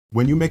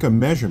When you make a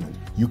measurement,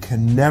 you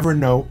can never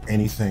know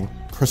anything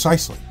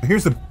precisely.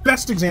 Here's the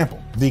best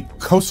example, the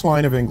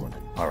coastline of England.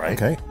 All right.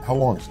 Okay, how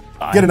long is it?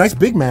 Get a nice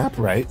big map,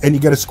 right? And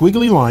you get a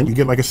squiggly line, you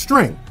get like a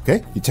string,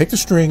 okay? You take the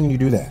string and you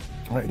do that.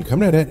 All right, you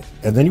come at it,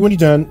 and then when you're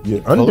done,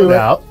 you undo it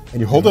out, and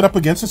you hold it up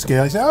against the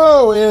scale, you say,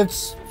 oh,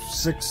 it's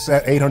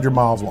 800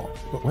 miles long.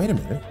 But wait a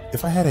minute,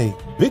 if I had a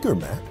bigger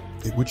map,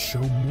 it would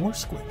show more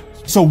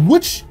squiggles. So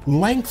which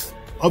length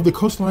of the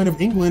coastline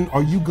of England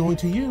are you going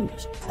to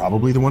use?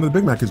 Probably the one of the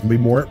big map is going to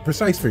be more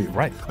precise for you.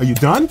 Right. Are you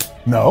done?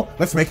 No.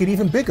 Let's make it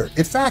even bigger.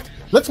 In fact,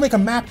 let's make a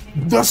map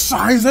the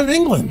size of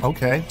England.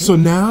 Okay. So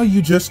now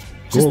you just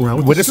go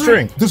around with a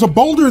string. There's a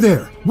boulder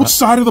there. Which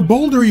side of the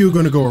boulder are you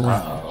going to go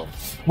around?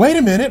 Wait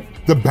a minute.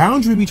 The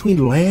boundary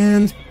between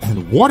land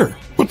and water.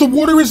 But the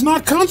water is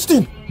not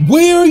constant.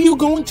 Where are you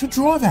going to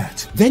draw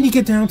that? Then you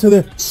get down to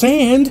the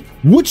sand.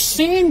 Which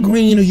sand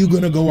grain are you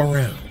going to go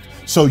around?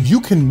 So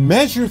you can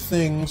measure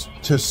things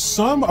to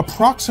some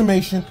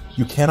approximation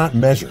you cannot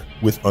measure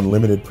with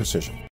unlimited precision.